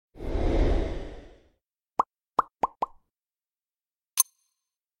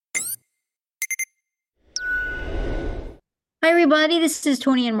Hi, everybody. This is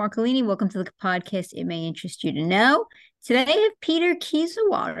Tony and Marcolini. Welcome to the podcast. It may interest you to know. Today, I have Peter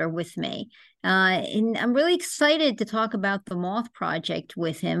Kiesewalter with me. And I'm really excited to talk about the Moth Project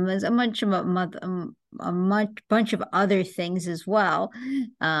with him. There's a much bunch of other things as well.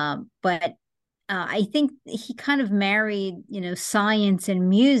 But I think he kind of married, science and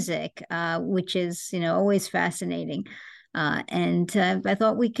music, which is, always fascinating. And I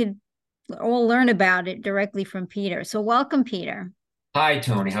thought we could all learn about it directly from Peter. So welcome, Peter. Hi,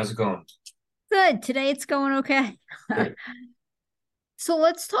 Tony. How's it going? Good. Today it's going okay. Good. So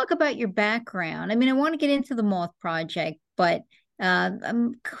let's talk about your background. I mean, I want to get into the Moth Project, but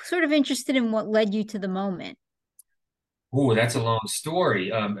I'm sort of interested in what led you to the moment. Ooh, that's a long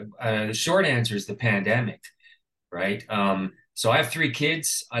story. The short answer is the pandemic, right? So I have three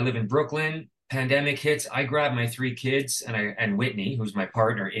kids. I live in Brooklyn. Pandemic hits. I grabbed my three kids and Whitney, who's my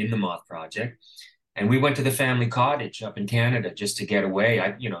partner in the Moth Project, and we went to the family cottage up in Canada just to get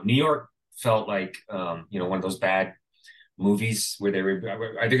away. New York felt like one of those bad movies where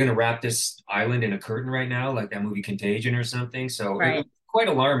are they going to wrap this island in a curtain right now, like that movie Contagion or something? So it was Right. quite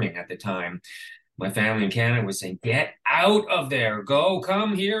alarming at the time. My family in Canada was saying, "Get out of there,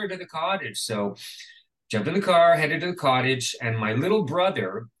 come here to the cottage." So jumped in the car, headed to the cottage, and my little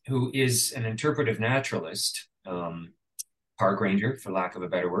brother, who is an interpretive naturalist, park ranger, for lack of a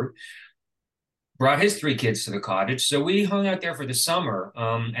better word, brought his three kids to the cottage. So we hung out there for the summer,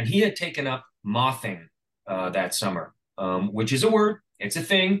 and he had taken up mothing that summer, which is a word. It's a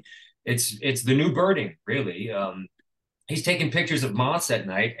thing. It's the new birding, really. He's taking pictures of moths at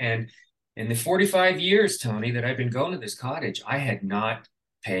night, and in the 45 years, Tony, that I've been going to this cottage, I had not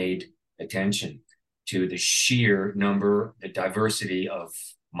paid attention to the sheer number, the diversity of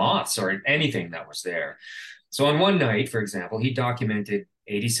moths or anything that was there. So on one night, for example, he documented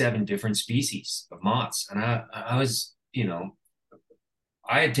 87 different species of moths. And I was,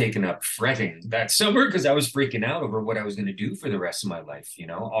 I had taken up fretting that summer because I was freaking out over what I was going to do for the rest of my life.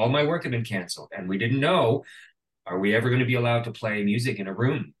 All my work had been canceled, and we didn't know, are we ever going to be allowed to play music in a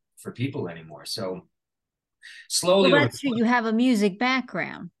room for people anymore? So Well, slowly over the that's true. You have a music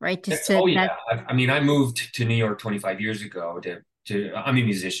background, right? Just That's, to oh yeah. that. I mean, I moved to New York 25 years ago I'm a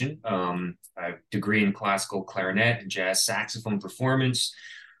musician. I have a degree in classical clarinet and jazz saxophone performance.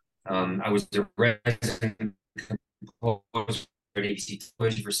 I was a resident composer at ABC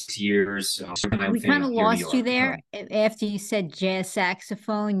Television for 6 years. I'm We kind thing of here in New lost you York. there after you said jazz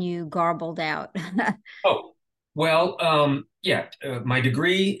saxophone. You garbled out. Oh, well, yeah, my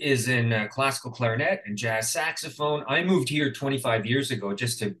degree is in classical clarinet and jazz saxophone. I moved here 25 years ago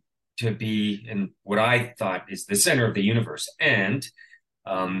just to be in what I thought is the center of the universe and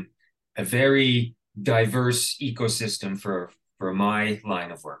um, a very diverse ecosystem for my line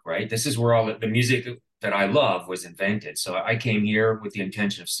of work, right? This is where all the music that I love was invented. So I came here with the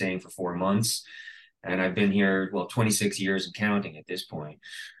intention of staying for 4 months, and I've been here, well, 26 years and counting at this point.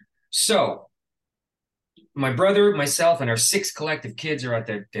 So my brother, myself, and our six collective kids are at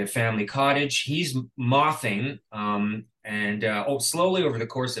the family cottage. He's mothing, and slowly over the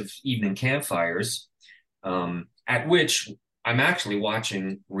course of evening campfires, at which I'm actually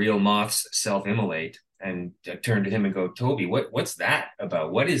watching real moths self-immolate, and I turn to him and go, "Toby, what's that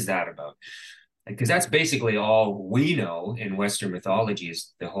about? What is that about?" Because that's basically all we know in Western mythology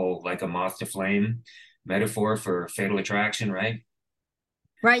is the whole like a moth to flame metaphor for fatal attraction, right?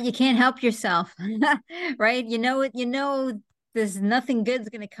 Right, you can't help yourself. Right? You know it, there's nothing good's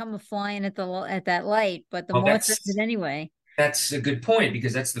gonna come of flying at that light, but the Well, moth does it that's anyway. That's a good point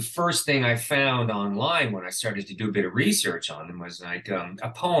because that's the first thing I found online when I started to do a bit of research on them was like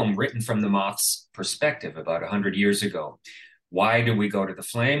a poem written from the moth's perspective about 100 years ago. Why do we go to the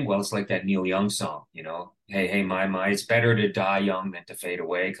flame? Well, it's like that Neil Young song, hey, hey, my, it's better to die young than to fade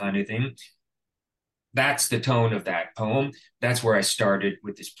away kind of thing. That's the tone of that poem. That's where I started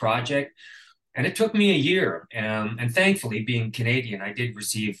with this project. And it took me a year. And thankfully, being Canadian, I did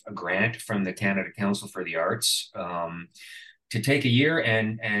receive a grant from the Canada Council for the Arts to take a year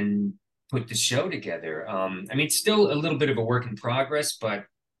and put the show together. I mean, it's still a little bit of a work in progress, but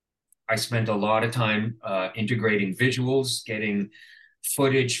I spent a lot of time integrating visuals, getting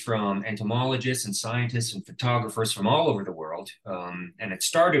footage from entomologists and scientists and photographers from all over the world. And it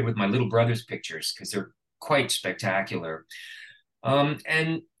started with my little brother's pictures because they're quite spectacular.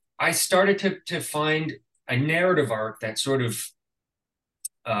 And I started to find a narrative arc that sort of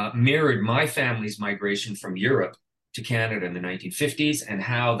mirrored my family's migration from Europe to Canada in the 1950s and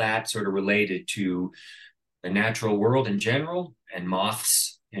how that sort of related to the natural world in general and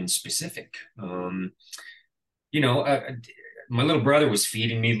moths in specific. You know, uh, my little brother was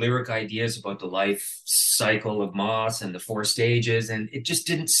feeding me lyric ideas about the life cycle of moths and the four stages, and it just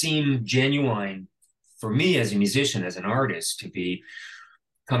didn't seem genuine for me as a musician, as an artist, to be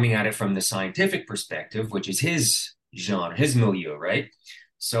coming at it from the scientific perspective, which is his genre, his milieu, right?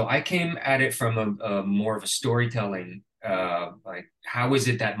 So I came at it from a more of a storytelling, like how is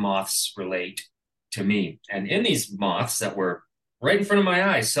it that moths relate to me? And in these moths that were right in front of my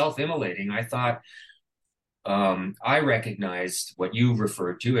eyes, self-immolating, I thought I recognized what you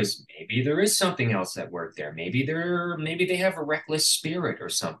referred to as maybe there is something else at work there. Maybe they have a reckless spirit or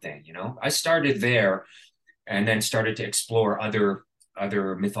something. I started there and then started to explore other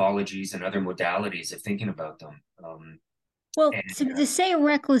mythologies and other modalities of thinking about them. Well, And to say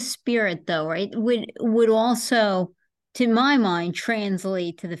reckless spirit, though, right, would also, to my mind,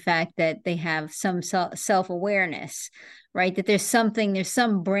 translate to the fact that they have some self-awareness, right? That there's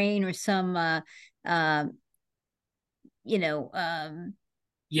some brain or some, uh, you know,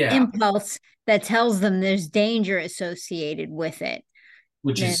 yeah, impulse that tells them there's danger associated with it.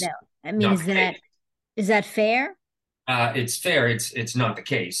 which No, no. is I mean, not the case. is that fair? It's fair. It's not the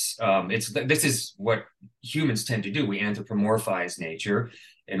case. This is what humans tend to do. We anthropomorphize nature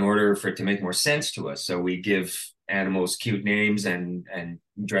in order for it to make more sense to us. So we give animals cute names and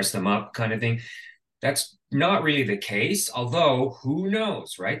dress them up, kind of thing. That's not really the case, although who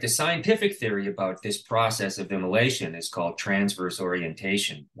knows, right? The scientific theory about this process of immolation is called transverse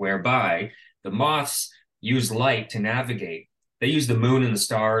orientation, whereby the moths use light to navigate. They use the moon and the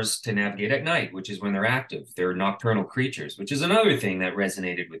stars to navigate at night, which is when they're active. They're nocturnal creatures, which is another thing that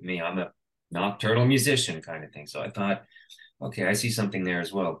resonated with me. I'm a nocturnal musician kind of thing. So I thought, okay, I see something there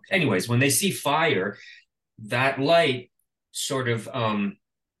as well. Anyways, when they see fire, that light sort of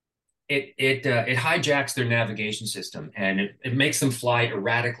it hijacks their navigation system, and it makes them fly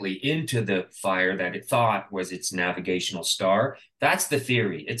erratically into the fire that it thought was its navigational star. That's the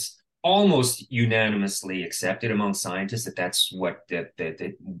theory. It's almost unanimously accepted among scientists that that's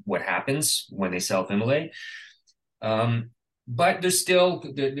what happens when they self-immolate. But there's still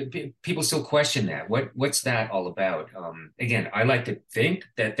people still question that. What's that all about? Again, I like to think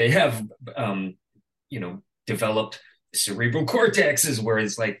that they have developed cerebral cortexes where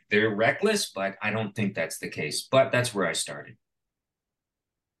it's like they're reckless, but I don't think that's the case. But that's where I started.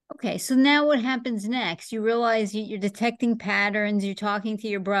 Okay, so now what happens next? You realize you're detecting patterns, you're talking to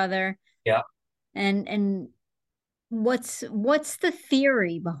your brother, Yeah. and what's the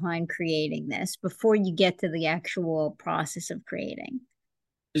theory behind creating this before you get to the actual process of creating?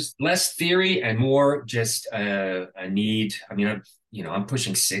 There's less theory and more just a need. I mean, I'm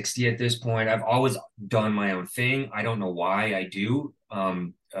pushing 60 at this point. I've always done my own thing. I don't know why I do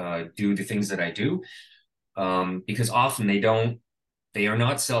the things that I do, because often they are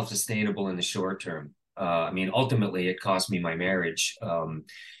not self-sustainable in the short term. I mean, ultimately, it cost me my marriage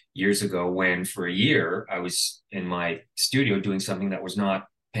years ago when, for a year, I was in my studio doing something that was not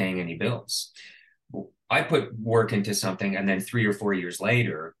paying any bills. I put work into something, and then 3 or 4 years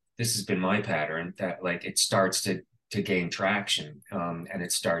later, this has been my pattern that like it starts to gain traction, and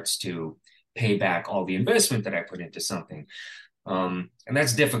it starts to pay back all the investment that I put into something. And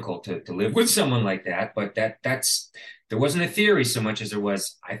that's difficult to live with someone like that. But there wasn't a theory so much as there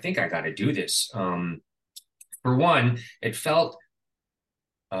was, I think I got to do this. For one, it felt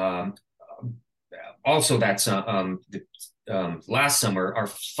um, also that's last summer, our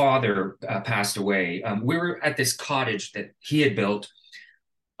father passed away. We were at this cottage that he had built,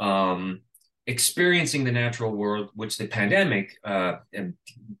 experiencing the natural world, which the pandemic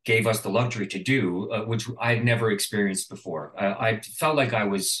gave us the luxury to do, which I'd never experienced before. I felt like I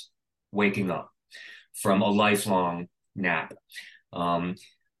was waking up from a lifelong nap. Um,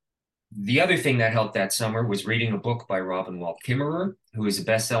 the other thing that helped that summer was reading a book by Robin Wall Kimmerer, who is a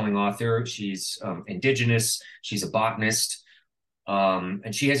best-selling author. She's indigenous. She's a botanist.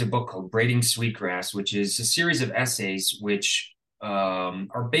 And she has a book called Braiding Sweetgrass, which is a series of essays which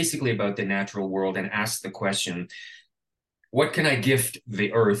are basically about the natural world and ask the question, what can I gift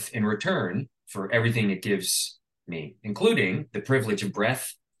the earth in return for everything it gives me, including the privilege of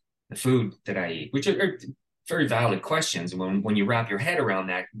breath, the food that I eat, which are very valid questions. And when you wrap your head around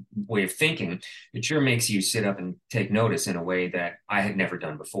that way of thinking, it sure makes you sit up and take notice in a way that I had never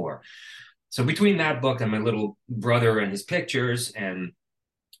done before. So between that book and my little brother and his pictures, and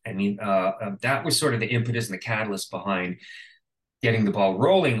I mean, that was sort of the impetus and the catalyst behind getting the ball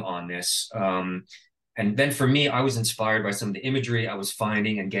rolling on this. And then for me, I was inspired by some of the imagery I was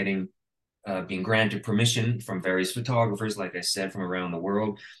finding and getting, being granted permission from various photographers, like I said, from around the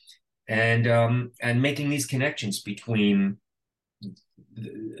world, and making these connections between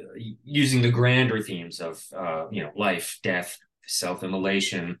using the grander themes of life, death,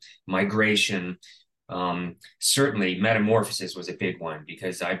 self-immolation, migration. Certainly, metamorphosis was a big one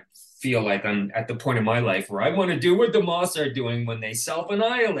because I feel like I'm at the point in my life where I want to do what the moths are doing when they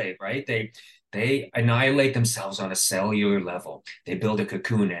self-annihilate, right? They annihilate themselves on a cellular level. They build a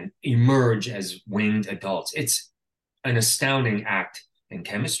cocoon and emerge as winged adults. It's an astounding act in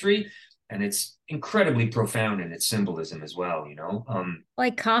chemistry, and it's incredibly profound in its symbolism as well, you know?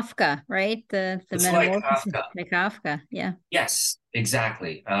 Like Kafka, right? The It's like metamorphosis Kafka. by Kafka. Yeah. Yes,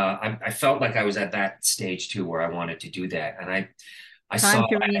 exactly. I felt like I was at that stage too, where I wanted to do that, and I Time saw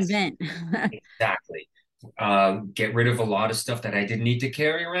to that as reinvent. exactly get rid of a lot of stuff that I didn't need to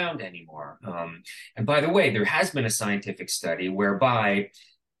carry around anymore. And by the way, there has been a scientific study whereby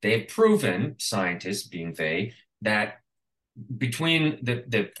they've proven, scientists being they, that between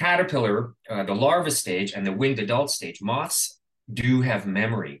the caterpillar, the larva stage, and the winged adult stage, moths do have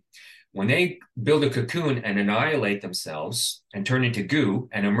memory. When they build a cocoon and annihilate themselves and turn into goo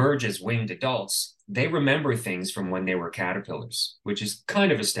and emerge as winged adults, they remember things from when they were caterpillars, which is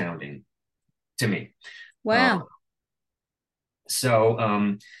kind of astounding to me. Uh, Wow.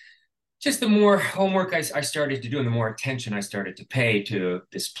 so just the more homework I started to do and the more attention I started to pay to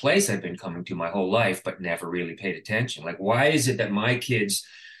this place I've been coming to my whole life, but never really paid attention. Like, why is it that my kids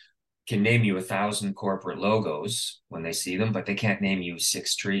can name you 1,000 corporate logos when they see them, but they can't name you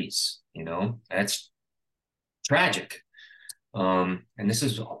 6 trees? You know, that's tragic. And this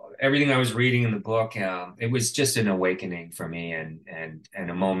is everything I was reading in the book. It was just an awakening for me, and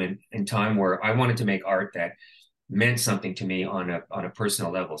a moment in time where I wanted to make art that meant something to me on a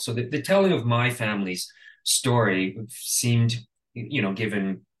personal level. So the telling of my family's story seemed,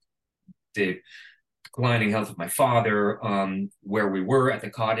 given the declining health of my father, where we were at the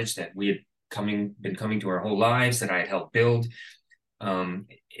cottage that we had been coming to our whole lives, that I had helped build,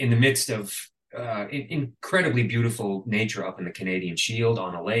 in the midst of incredibly beautiful nature up in the Canadian Shield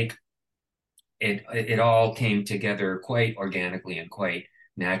on a lake. It all came together quite organically and quite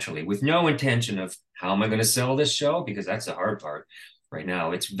naturally, with no intention of how am I going to sell this show, because that's the hard part right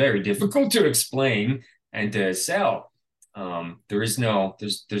now. It's very difficult to explain and to sell. There's no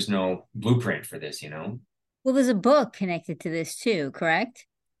blueprint for this, you know. Well, there's a book connected to this too, correct?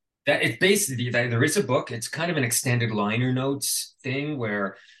 That it's basically that there is a book. It's kind of an extended liner notes thing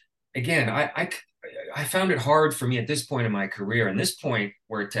where, again, I found it hard for me at this point in my career, and this point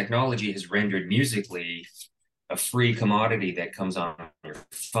where technology has rendered musically a free commodity that comes on your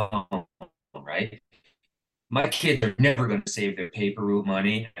phone, right? My kids are never going to save their paper route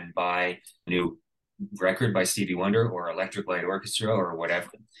money and buy a new record by Stevie Wonder or Electric Light Orchestra or whatever.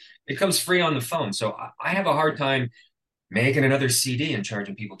 It comes free on the phone. So I have a hard time making another CD and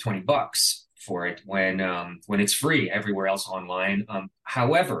charging people $20 for it when it's free everywhere else online.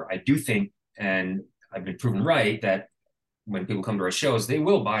 However, I do think, and I've been proven right, that when people come to our shows, they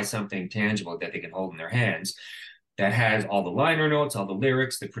will buy something tangible that they can hold in their hands that has all the liner notes, all the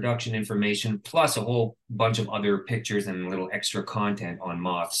lyrics, the production information, plus a whole bunch of other pictures and little extra content on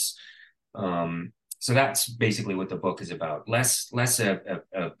moths. So that's basically what the book is about. Less a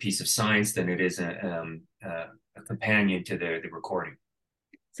piece of science than it is a companion to the recording.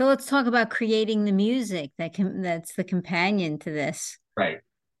 So let's talk about creating the music that's the companion to this. Right.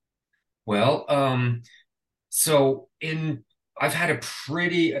 Well, so in I've had a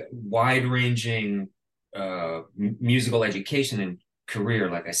pretty wide-ranging musical education and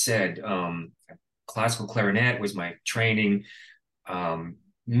career. Like I said, classical clarinet was my training.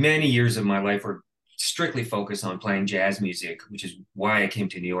 Many years of my life were strictly focused on playing jazz music, which is why I came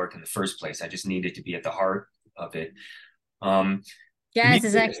to New York in the first place. I just needed to be at the heart of it. Um, the Jazz is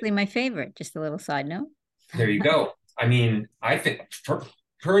music, actually my favorite, just a little side note. there you go. I mean, I think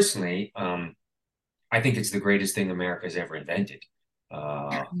personally, I think it's the greatest thing America has ever invented.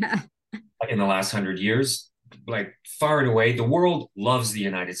 Uh, in the last 100 years, like far and away, the world loves the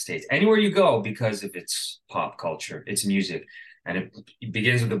United States. Anywhere you go, because of its pop culture, its music, and it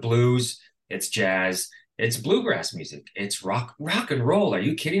begins with the blues, it's jazz, it's bluegrass music, it's rock and roll. Are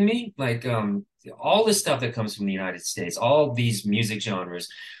you kidding me? Like all the stuff that comes from the United States, all these music genres,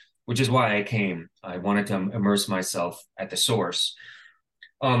 which is why I came. I wanted to immerse myself at the source.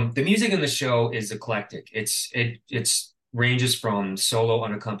 The music in the show is eclectic. It's ranges from solo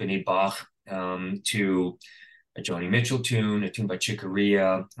unaccompanied Bach to a Joni Mitchell tune, a tune by Chick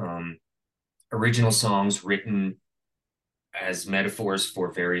Corea, original songs written as metaphors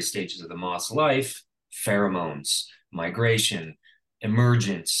for various stages of the moth's life, pheromones, migration,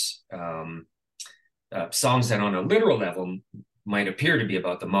 emergence, songs that on a literal level might appear to be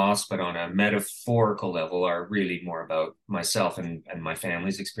about the moths, but on a metaphorical level are really more about myself and my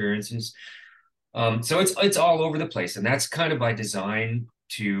family's experiences. So it's all over the place, and that's kind of by design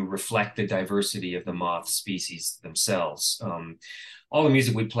to reflect the diversity of the moth species themselves. All the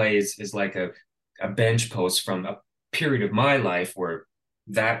music we play is like a bench post from a period of my life where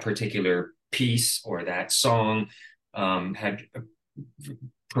that particular piece or that song had a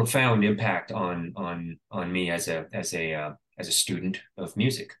profound impact on me as a student of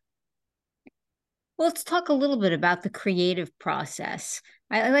music. Well, let's talk a little bit about the creative process.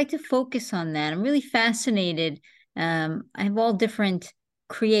 I like to focus on that. I'm really fascinated. I have all different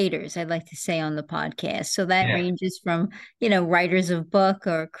creators, I'd like to say, on the podcast. So that Yeah, ranges from, writers of book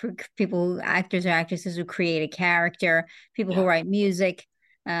or people, actors or actresses who create a character, people who yeah. write music,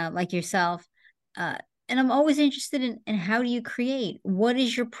 like yourself. Uh, and I'm always interested in how do you create? What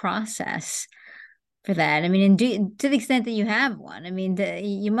is your process for that? I mean, and to the extent that you have one, I mean,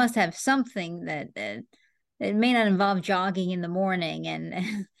 you must have something that it may not involve jogging in the morning and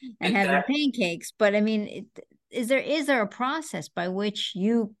and having That pancakes, but I mean, is there a process by which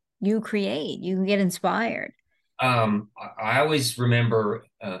you create, you get inspired? I always remember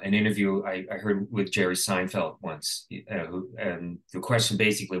an interview I heard with Jerry Seinfeld once, and the question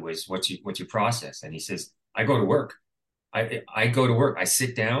basically was, what's your process?" And he says, "I go to work. I go to work. I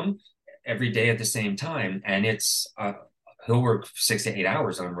sit down every day at the same time, and he'll work 6 to 8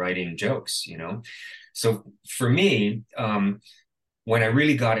 hours on writing jokes, you know." So for me, when I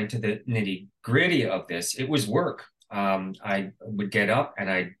really got into the nitty gritty of this, it was work. I would get up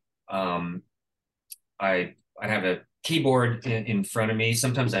and um, I'd have a keyboard in front of me.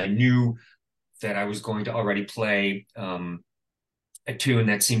 Sometimes I knew that I was going to already play a tune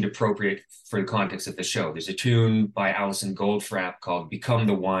that seemed appropriate for the context of the show. There's a tune by Alison Goldfrapp called "Become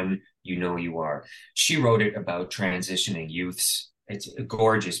the One You Know You Are." She wrote it about transitioning youths. It's a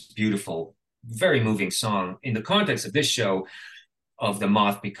gorgeous, beautiful, very moving song. In the context of this show, of the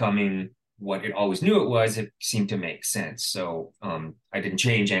moth becoming what it always knew it was, it seemed to make sense. So I didn't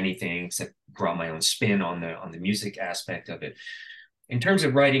change anything except brought my own spin on the music aspect of it. In terms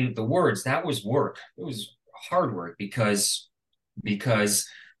of writing the words, that was work. It was hard work because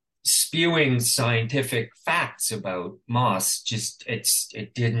spewing scientific facts about moss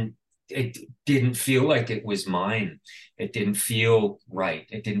it didn't feel like it was mine. It didn't feel right.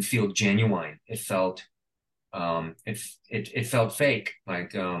 It didn't feel genuine. It felt fake,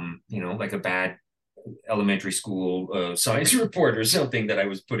 like like a bad elementary school science report or something that I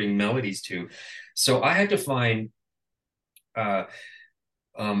was putting melodies to. So I had to find uh,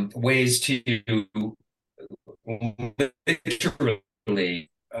 ways to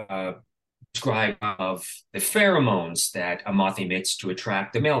literally describe of the pheromones that a moth emits to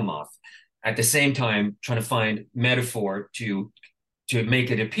attract the male moth. At the same time, trying to find metaphor to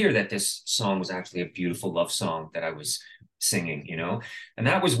make it appear that this song was actually a beautiful love song that I was singing, and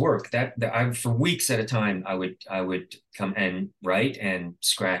that was work. That I for weeks at a time I would come and write and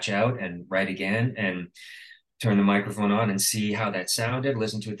scratch out and write again and turn the microphone on and see how that sounded.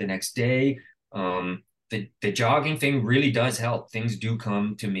 Listen to it the next day. The jogging thing really does help. Things do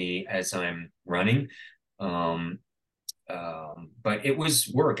come to me as I'm running. Um, but it was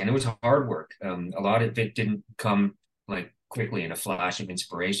work and it was hard work. A lot of it didn't come like quickly in a flash of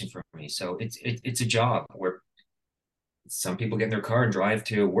inspiration for me. So it's a job where some people get in their car and drive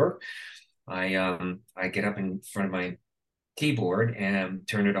to work. I get up in front of my keyboard and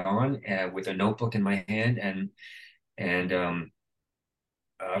turn it on with a notebook in my hand and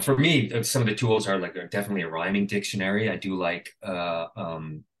for me, some of the tools are definitely a rhyming dictionary. I do like a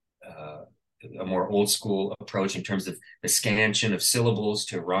more old school approach in terms of the scansion of syllables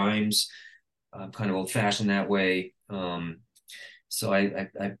to rhymes. I'm kind of old fashioned that way. So I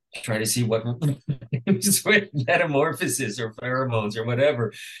try to see what with metamorphosis or pheromones or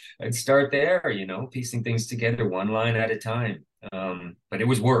whatever, and start there, piecing things together one line at a time. But it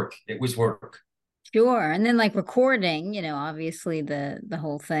was work. It was work. Sure. And then like recording, obviously the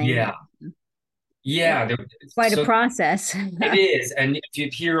whole thing, Yeah, yeah. quite a So process. it is, and if you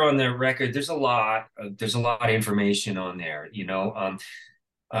hear on the record, there's a lot of information on there.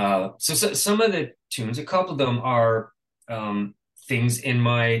 So some of the tunes, a couple of them are things in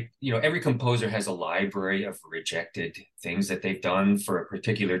my, every composer has a library of rejected things that they've done for a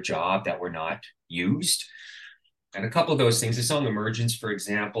particular job that were not used. And a couple of those things, the song Emergence, for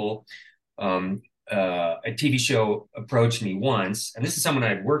example, um, a TV show approached me once, and this is someone I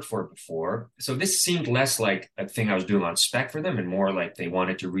had worked for before. So this seemed less like a thing I was doing on spec for them and more like they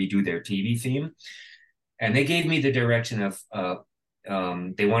wanted to redo their TV theme. And they gave me the direction of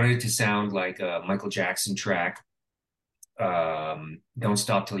they wanted it to sound like a Michael Jackson track Don't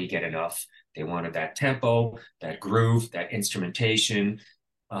Stop Till You Get Enough. They wanted that tempo, that groove, that instrumentation,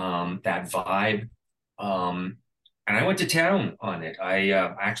 that vibe. Um, and I went to town on it. I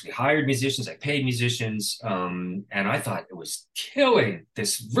actually hired musicians, I paid musicians, and I thought it was killing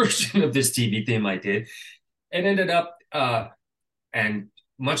this version of this TV theme I did. It ended up, and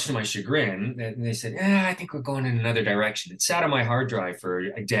much to my chagrin, they said, I think we're going in another direction. It sat on my hard drive for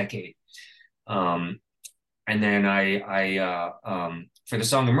a decade. Um, and then for the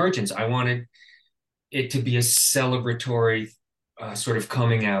song Emergence, I wanted it to be a celebratory sort of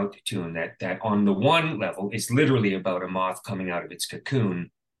coming out tune that on the one level is literally about a moth coming out of its cocoon,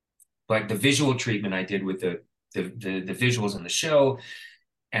 but the visual treatment I did with the visuals in the show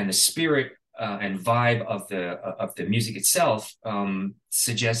and the spirit and vibe of the music itself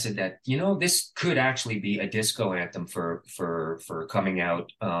suggested that this could actually be a disco anthem for coming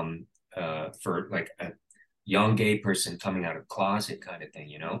out for like a young gay person coming out of closet kind of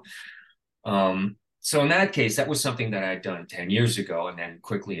thing. So in that case, that was something that I'd done 10 years ago and then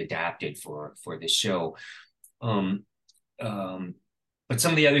quickly adapted for this show. Um, but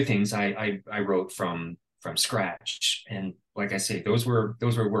some of the other things I wrote from scratch. And like I say, those were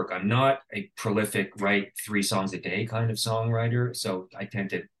work. I'm not a prolific write 3 songs a day kind of songwriter, so I tend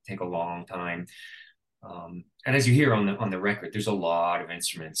to take a long time. And as you hear on the record, there's a lot of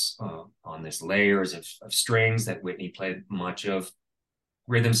instruments on this, layers of strings that Whitney played much of,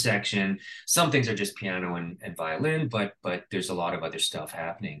 rhythm section. Some things are just piano and violin, but there's a lot of other stuff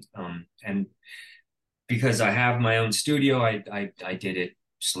happening. And because I have my own studio, I did it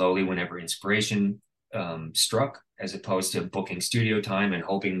slowly whenever inspiration struck, as opposed to booking studio time and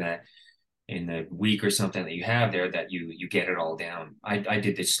hoping that in the week or something that you have there that you get it all down. I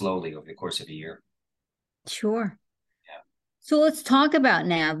did this slowly over the course of a year. Sure. Yeah. So let's talk about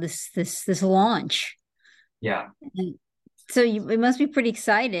now this launch. Yeah. So it must be pretty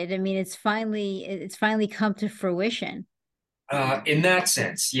excited. I mean, it's finally come to fruition. In that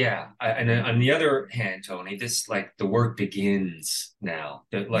sense, yeah. And on the other hand, Tony, this like the work begins now.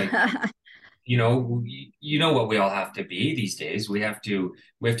 That like you know what we all have to be these days. We have to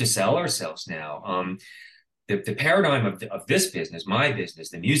sell ourselves now. The paradigm of this business, my business,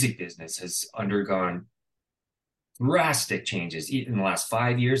 the music business, has undergone drastic changes in the last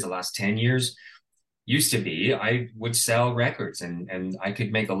 5 years, the last 10 years. Used to be I would sell records and I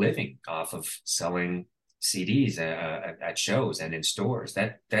could make a living off of selling CDs at shows and in stores.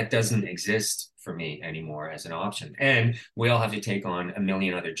 That doesn't exist for me anymore as an option. And we all have to take on a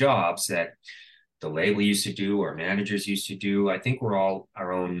million other jobs that the label used to do or managers used to do. I think we're all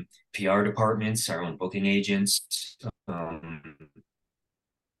our own PR departments, our own booking agents.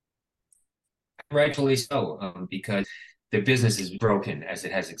 Rightfully so, because the business is broken as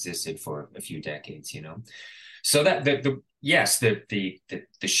it has existed for a few decades. So that the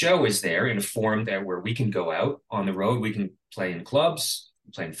show is there in a form that where we can go out on the road, we can play in clubs,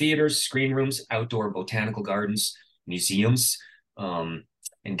 play in theaters, screen rooms, outdoor botanical gardens, museums, and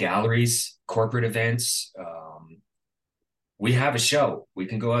galleries, corporate events. We have a show. We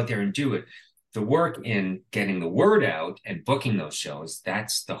can go out there and do it. The work in getting the word out and booking those shows,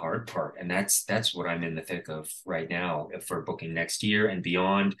 that's the hard part. And that's what I'm in the thick of right now for booking next year and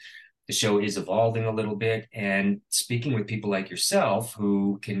beyond. The show is evolving a little bit, and speaking with people like yourself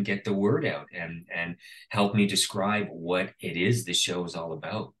who can get the word out and help me describe what it is the show is all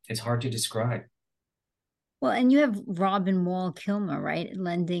about. It's hard to describe. Well, and you have Robin Wall Kilmer, right?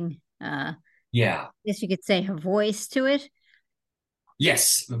 Lending, Yeah. I guess you could say her voice to it.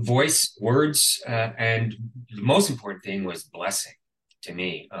 Yes, voice, words, and the most important thing was blessing to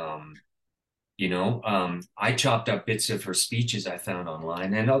me. I chopped up bits of her speeches I found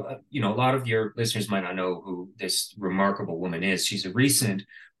online, and a lot of your listeners might not know who this remarkable woman is. She's a recent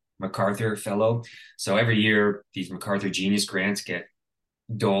MacArthur Fellow, so every year these MacArthur Genius Grants get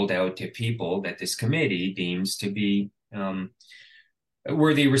doled out to people that this committee deems to be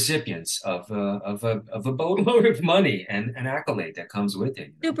worthy recipients of a boatload of money and an accolade that comes with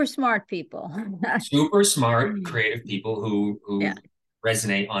it. Super smart people. Super smart, creative people who Yeah.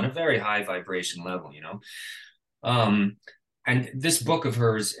 resonate on a very high vibration level. And this book of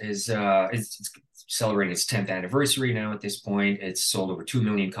hers is celebrating its 10th anniversary now at this point. It's sold over 2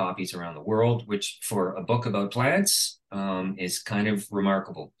 million copies around the world, which for a book about plants is kind of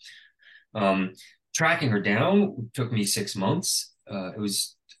remarkable. Tracking her down took me 6 months. It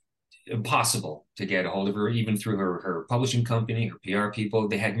was impossible to get a hold of her, even through her publishing company, her PR people.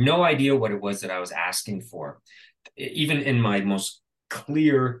 They had no idea what it was that I was asking for. Even in my most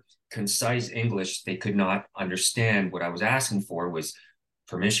clear, concise English, they could not understand what I was asking for was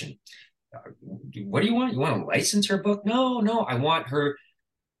permission. What do you want? You want to license her book? No, no. I want her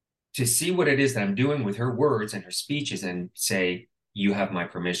to see what it is that I'm doing with her words and her speeches and say, you have my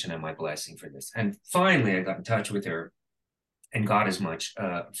permission and my blessing for this. And finally, I got in touch with her and got as much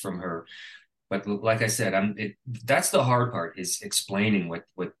from her. But like I said, that's the hard part, is explaining what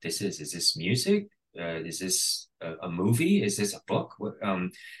this is. Is this music? Is this a movie? Is this a book?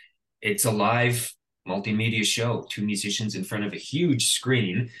 It's a live multimedia show, two musicians in front of a huge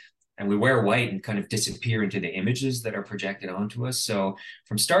screen, and we wear white and kind of disappear into the images that are projected onto us. So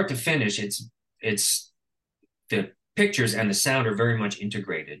from start to finish, it's the pictures and the sound are very much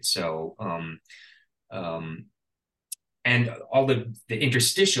integrated. So um, and all the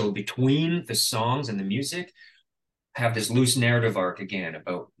interstitial between the songs and the music have this loose narrative arc again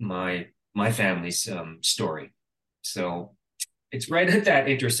about my family's story. So it's right at that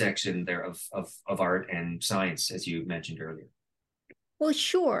intersection there of art and science, as you mentioned earlier. Well,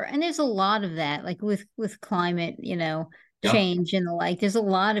 sure. And there's a lot of that, like with climate, Yeah, change and the like. There's a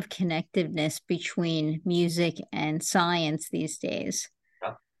lot of connectiveness between music and science these days.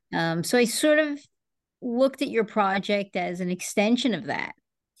 yeah, So I sort of looked at your project as an extension of that.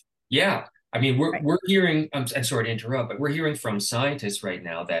 yeah. I mean, we're Right. we're hearing. I'm sorry to interrupt, but we're hearing from scientists right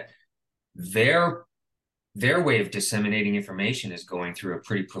now that their their way of disseminating information is going through a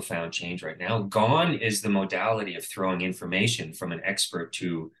pretty profound change right now. Gone is the modality of throwing information from an expert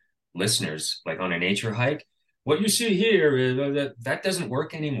to listeners, like on a nature hike. What you see here, that doesn't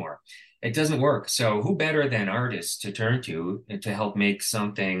work anymore. It doesn't work. So who better than artists to turn to help make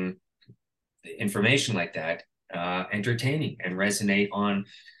something, information like that, entertaining and resonate on,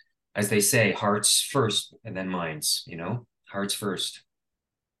 as they say, hearts first and then minds, hearts first.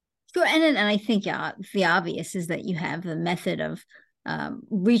 Sure. And I think the obvious is that you have the method of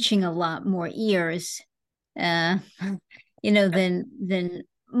reaching a lot more ears, uh, than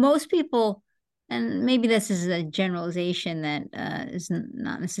most people. And maybe this is a generalization that is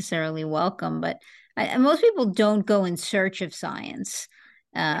not necessarily welcome, but most people don't go in search of science.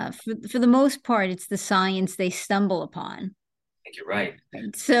 For the most part, it's the science they stumble upon. I think you're right.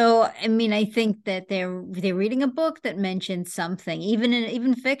 So, I mean, I think that they're reading a book that mentions something,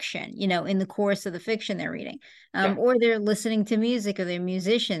 even fiction, in the course of the fiction they're reading, Yeah, or they're listening to music, or they're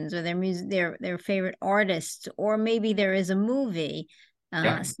musicians, or their favorite artists, or maybe there is a movie,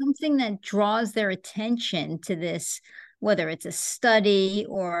 yeah. something that draws their attention to this, whether it's a study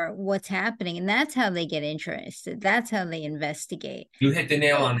or what's happening, and that's how they get interested. That's how they investigate. You hit the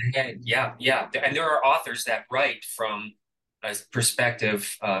nail So, on the head. Yeah, yeah. And there are authors that write from a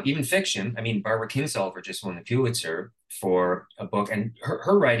perspective, even fiction. I mean, Barbara Kingsolver just won the Pulitzer for a book, and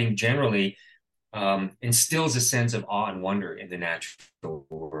her writing generally instills a sense of awe and wonder in the natural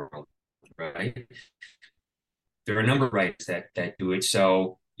world, right? There are a number of writers that do it.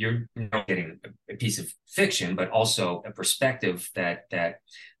 So you're not getting a piece of fiction, but also a perspective that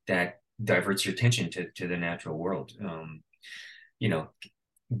diverts your attention to the natural world. You know,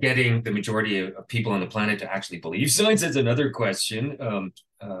 Getting the majority of people on the planet to actually believe science is another question.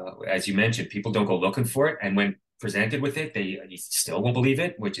 As you mentioned, people don't go looking for it, and when presented with it, they still won't believe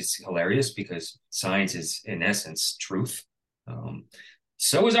it, which is hilarious because science is, in essence, truth. Um,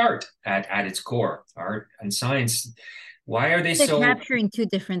 so is art at its core. Art and science. Why are they they're so? capturing two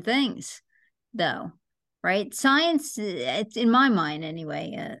different things, though, right? Science, it's in my mind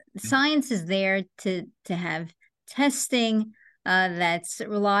anyway. Science is there to have testing that's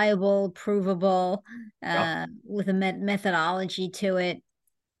reliable, provable, Yeah, with a methodology to it.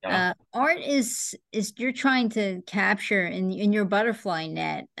 yeah, Art is you're trying to capture in your butterfly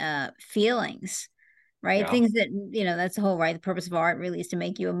net feelings, right? yeah, Things that that's the whole right. The purpose of art really is to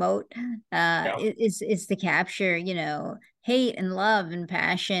make you emote. yeah, Is to capture hate and love and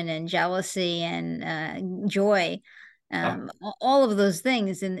passion and jealousy and joy, yeah, all of those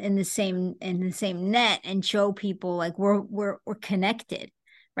things in the same net, and show people like we're connected,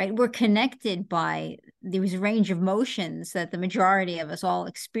 right? We're connected by these range of motions that the majority of us all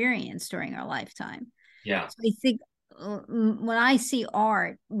experience during our lifetime. yeah, So I think when I see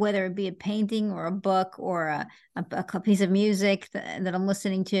art, whether it be a painting or a book or a piece of music that I'm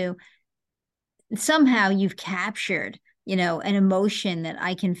listening to, somehow you've captured, an emotion that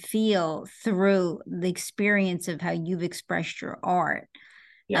I can feel through the experience of how you've expressed your art.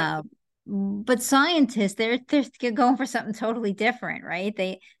 yeah, Uh, but scientists, they're going for something totally different, right?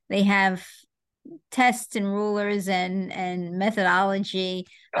 They have tests and rulers and methodology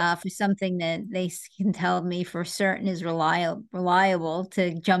yeah. for something that they can tell me for certain is reliable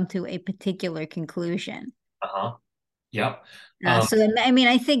to jump to a particular conclusion. Uh-huh. Yep. So I mean,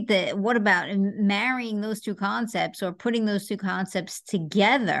 I think that what about marrying those two concepts or putting those two concepts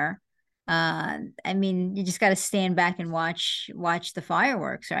together I mean, you just got to stand back and watch the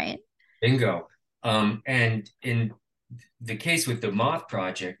fireworks, right? Bingo. And in the case with the Moth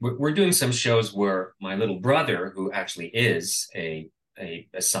Project, we're doing some shows where my little brother, who actually is a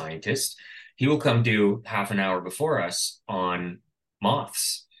scientist, he will come do half an hour before us on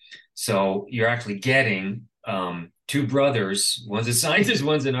moths. So you're actually getting two brothers, one's a scientist,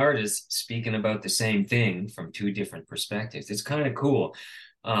 one's an artist, speaking about the same thing from two different perspectives. It's kind of cool.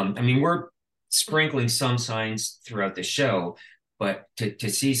 I mean, we're sprinkling some science throughout the show, but to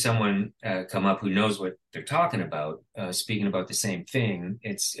see someone come up who knows what they're talking about, speaking about the same thing,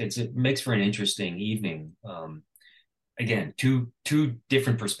 it makes for an interesting evening. Again, two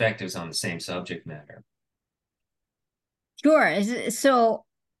different perspectives on the same subject matter. Sure. So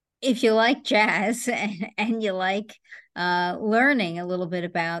if you like jazz and you like learning a little bit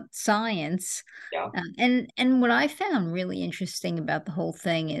about science, Yeah, and what I found really interesting about the whole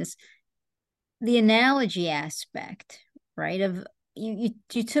thing is the analogy aspect, right? Of you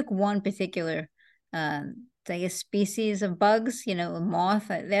took one particular, I guess, species of bugs, a moth.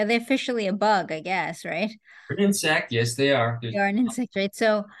 They're officially a bug, I guess, right? an insect, yes, they are. They are an insect, right?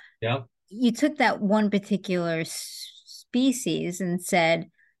 So Yeah, you took that one particular species and said,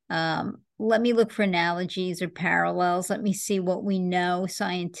 let me look for analogies or parallels. Let me see what we know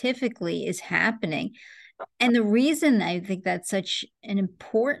scientifically is happening. And the reason I think that's such an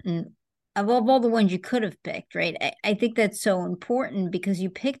important, of all the ones you could have picked, right? I think that's so important because you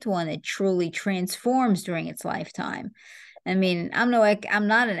picked one that truly transforms during its lifetime. I mean, I'm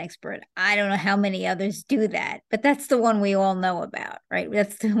not an expert. I don't know how many others do that, but that's the one we all know about, right?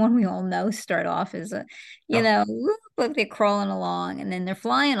 That's the one we all know start off as a, yeah, whoop, look, they're crawling along and then they're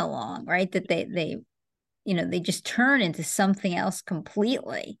flying along, right? That they just turn into something else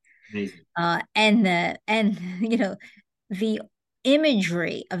completely. amazing. And the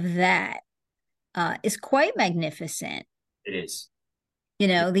imagery of that is quite magnificent. It is.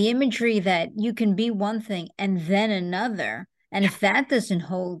 The imagery that you can be one thing and then another. And if that doesn't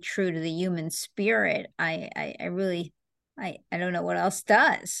hold true to the human spirit, I really, I don't know what else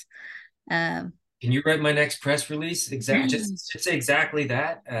does. Um, Can you write my next press release? Exactly, just say exactly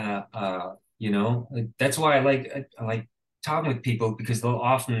that. That's why I like talking with people because they'll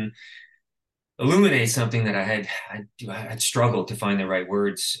often illuminate something that I had struggled to find the right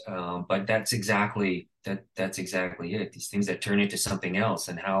words. But that's exactly it. These things that turn into something else,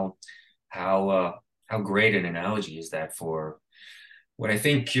 and how how great an analogy is that for what I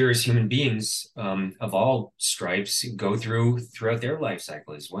think curious human beings of all stripes go throughout their life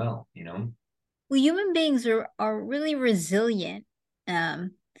cycle as well. well, human beings are really resilient,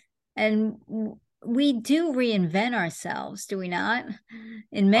 um, and we do reinvent ourselves, do we not?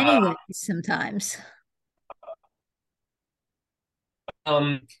 In many Uh, ways, sometimes.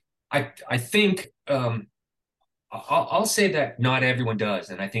 um, I think I'll say that not everyone does,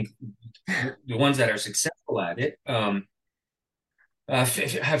 and I think the ones that are successful at it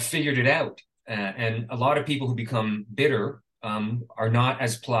have figured it out. And a lot of people who become bitter are not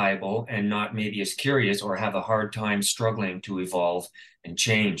as pliable and not maybe as curious or have a hard time struggling to evolve and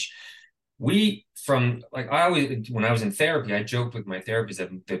change. From like I always, when I was in therapy, I joked with my therapist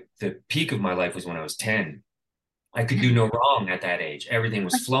that the peak of my life was when I was 10. I could do no wrong at that age. Everything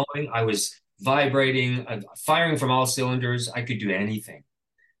was flowing. I was vibrating, firing from all cylinders. I could do anything.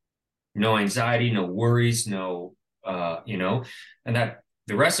 No anxiety, no worries, no, and that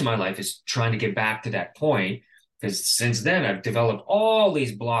the rest of my life is trying to get back to that point. Because since then, I've developed all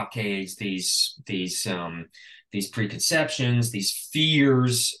these blockades, these preconceptions, these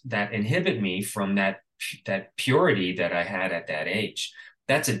fears that inhibit me from that purity that I had at that age.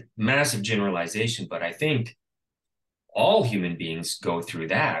 That's a massive generalization, but I think all human beings go through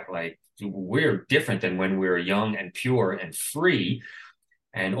that. Like we're different than when we were young and pure and free.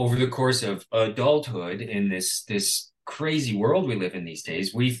 And over the course of adulthood in this crazy world we live in these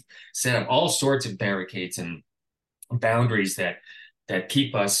days, we've set up all sorts of barricades and boundaries that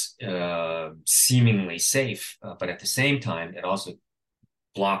keep us seemingly safe. But at the same time, it also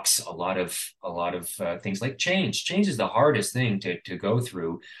blocks a lot of things like change. Change is the hardest thing to go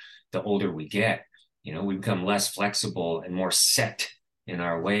through the older we get. We become less flexible and more set in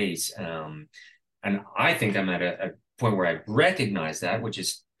our ways. And I think I'm at a point where I recognize that, which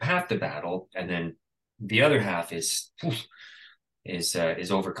is half the battle, and then the other half is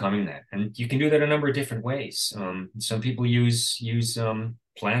overcoming that. And you can do that a number of different ways. Some people use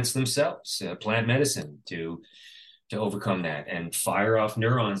plants themselves, plant medicine to overcome that and fire off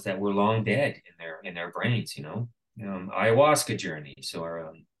neurons that were long dead in their brains. Ayahuasca journeys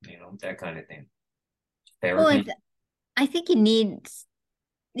or that kind of thing. Well, Therapy. I think you need.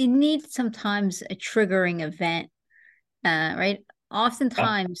 you need sometimes a triggering event, right? Yeah,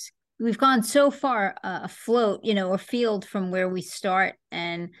 Oftentimes we've gone so far afloat, or field from where we start,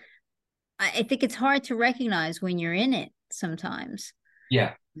 and I think it's hard to recognize when you're in it sometimes.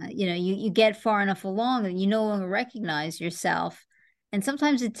 yeah, You get far enough along that you no longer recognize yourself, and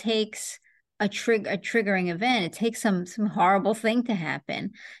sometimes it takes a triggering event. It takes some horrible thing to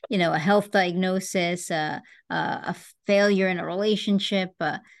happen, a health diagnosis, a failure in a relationship,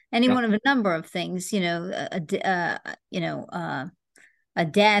 any yeah, one of a number of things, a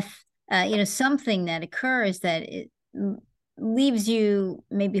death, something that occurs that it leaves you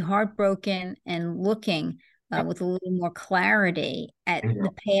maybe heartbroken and looking yeah, with a little more clarity at yeah, the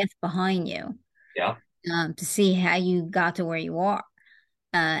path behind you, yeah. to see how you got to where you are.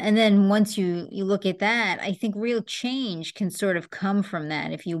 And then once you look at that, I think real change can sort of come from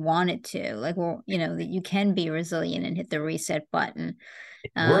that if you want it to. Like, well, that you can be resilient and hit the reset button.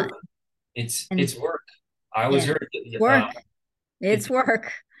 Uh, Work. It's and work. I always yeah, heard work. it It's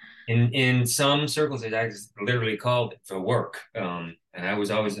work. in some circles. It is literally called for work. And I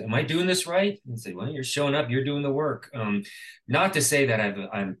was always, am I doing this right? And say, well, you're showing up, you're doing the work. Not to say that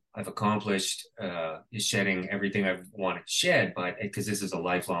I've accomplished shedding everything I've wanted to shed, but because this is a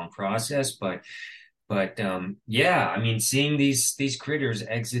lifelong process. But yeah, I mean, seeing these critters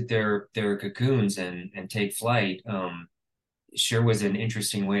exit their cocoons and take flight. Sure was an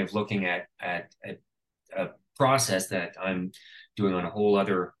interesting way of looking at a process that I'm doing on a whole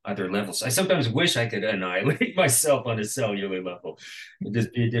other level. So I sometimes wish I could annihilate myself on a cellular level and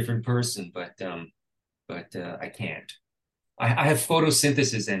just be a different person, but I can't. I have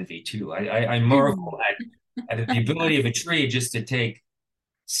photosynthesis envy too. I marvel at the ability of a tree just to take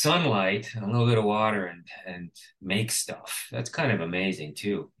sunlight, a little bit of water, and make stuff. That's kind of amazing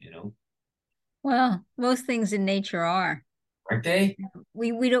too, Well, most things in nature are. aren't they?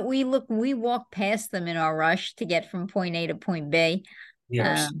 We don't we walk past them in our rush to get from point A to point B. We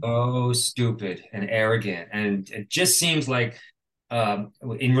are Um, so stupid and arrogant, and it just seems like,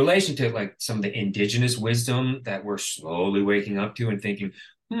 in relation to like some of the indigenous wisdom that we're slowly waking up to and thinking,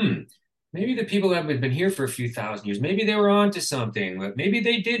 maybe the people that have been here for a few thousand years, maybe they were onto something, but maybe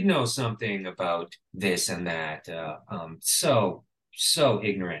they did know something about this and that. So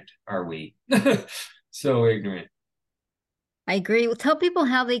ignorant are we? So ignorant. I agree. Well, tell people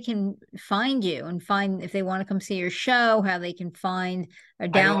how they can find you and find if they want to come see your show, how they can find or I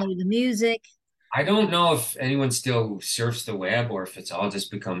don't download the music. I don't know if anyone still surfs the web or if it's all just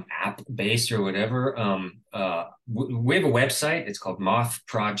become app based or whatever. We have a website. It's called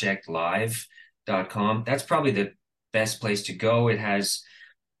mothprojectlive.com. That's probably the best place to go. It has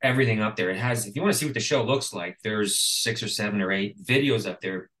everything up there. It has, if you want to see what the show looks like, there's 6 or 7 or 8 videos up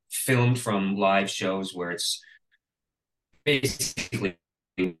there filmed from live shows where it's basically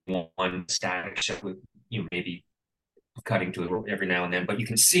one static show with, maybe cutting to it every now and then, but you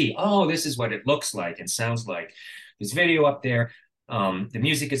can see, oh, this is what it looks like and sounds like. There's video up there. The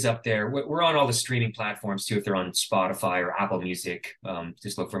music is up there. We're on all the streaming platforms too. If they're on Spotify or Apple Music,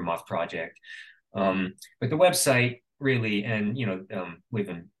 just look for Moth Project. But the website really, and we have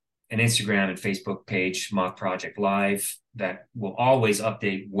an Instagram and Facebook page, Moth Project Live, that will always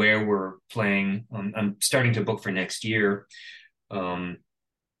update where we're playing. I'm starting to book for next year. Um,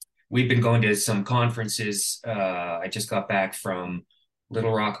 we've been going to some conferences. I just got back from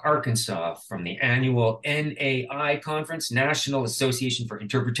Little Rock, Arkansas, from the annual NAI conference, National Association for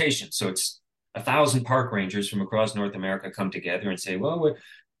Interpretation. So it's 1,000 park rangers from across North America come together and say, well,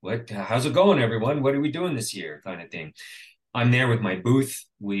 how's it going, everyone? What are we doing this year? Kind of thing. I'm there with my booth.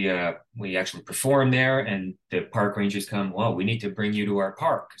 We actually perform there, and the park rangers come. Well, we need to bring you to our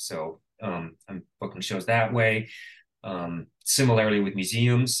park. So I'm booking shows that way. Similarly with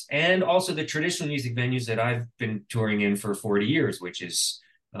museums and also the traditional music venues that I've been touring in for 40 years, which is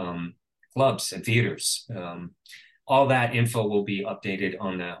clubs and theaters. All that info will be updated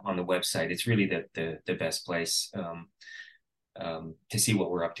on the website. It's really the best place to see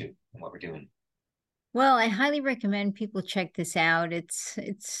what we're up to and what we're doing. Well, I highly recommend people check this out. It's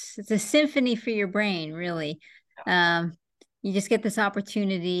a symphony for your brain, really. Um, you just get this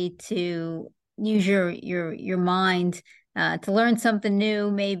opportunity to use your mind, to learn something new,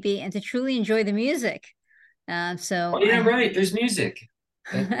 maybe, and to truly enjoy the music. Oh So yeah, right. There's music.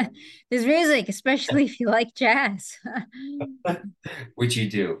 That there's music, especially if you like jazz. which you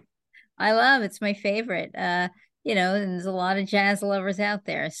do. I love it's my favorite. And there's a lot of jazz lovers out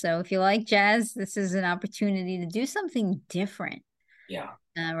there. So if you like jazz, this is an opportunity to do something different. Yeah.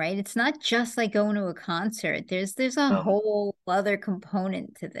 Right? It's not just like going to a concert. There's a Um, whole other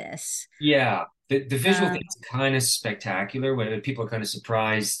component to this. yeah. The visual thing Um, is kind of spectacular. Where people are kind of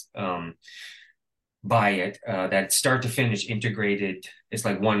surprised by it. That start to finish integrated. It's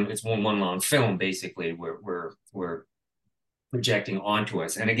like one long film basically. We're projecting onto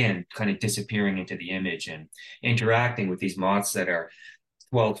us, and again, kind of disappearing into the image and interacting with these moths that are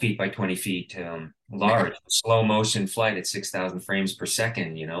 12 feet by 20 feet large, slow motion flight at 6,000 frames per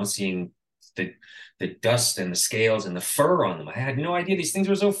second, seeing the the dust and the scales and the fur on them. I had no idea these things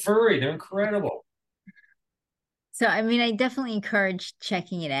were so furry. They're incredible. So, I mean, I definitely encourage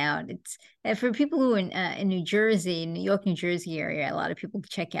checking it out. It's for people who are in New Jersey, New York, New Jersey area. A lot of people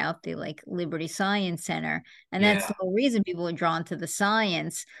check out the like Liberty Science Center, and that's Yeah, the whole reason people are drawn to the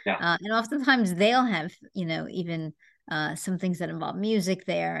science. yeah, And oftentimes they'll have, even some things that involve music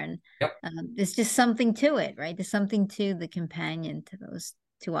there, and yep. there's just something to it, right? There's something to the companion to those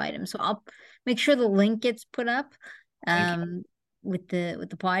two items. So I'll make sure the link gets put up Thank you. um, with the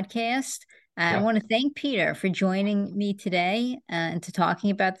podcast. I Yep. want to thank Peter for joining me today and to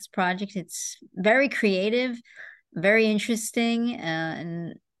talking about this project. It's very creative, very interesting,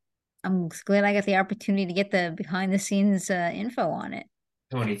 and I'm glad I got the opportunity to get the behind the scenes info on it.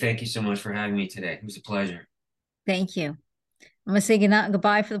 Tony, thank you so much for having me today. It was a pleasure. Thank you. I'm gonna say goodnight,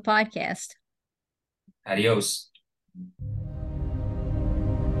 goodbye for the podcast. Adios.